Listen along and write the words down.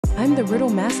I'm the riddle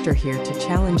master here to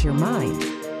challenge your mind.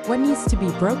 What needs to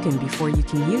be broken before you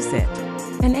can use it?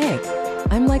 An egg.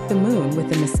 I'm like the moon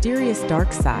with a mysterious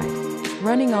dark side.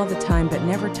 Running all the time but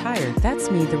never tired,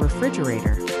 that's me, the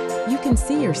refrigerator. You can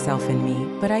see yourself in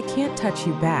me, but I can't touch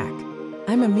you back.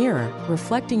 I'm a mirror,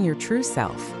 reflecting your true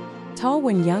self. Tall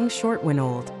when young, short when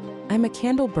old. I'm a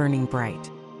candle burning bright.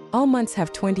 All months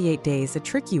have 28 days, a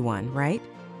tricky one, right?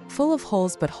 Full of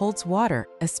holes but holds water,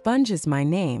 a sponge is my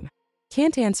name.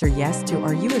 Can't answer yes to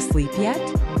are you asleep yet?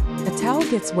 A towel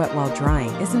gets wet while drying,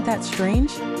 isn't that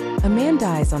strange? A man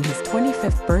dies on his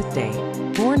 25th birthday,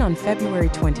 born on February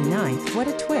 29th, what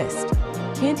a twist.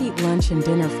 Can't eat lunch and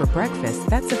dinner for breakfast,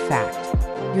 that's a fact.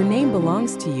 Your name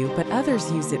belongs to you but others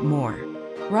use it more.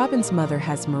 Robin's mother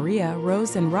has Maria,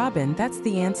 Rose and Robin, that's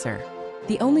the answer.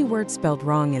 The only word spelled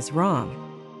wrong is wrong.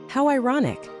 How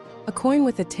ironic. A coin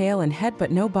with a tail and head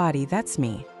but no body, that's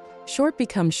me. Short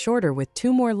becomes shorter with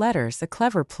 2 more letters, a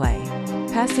clever play.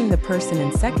 Passing the person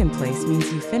in second place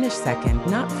means you finish second,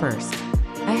 not first.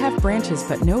 I have branches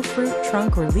but no fruit,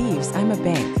 trunk or leaves, I'm a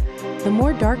bank. The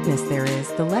more darkness there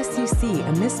is, the less you see,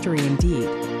 a mystery indeed.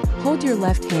 Hold your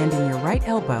left hand in your right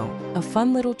elbow, a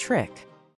fun little trick.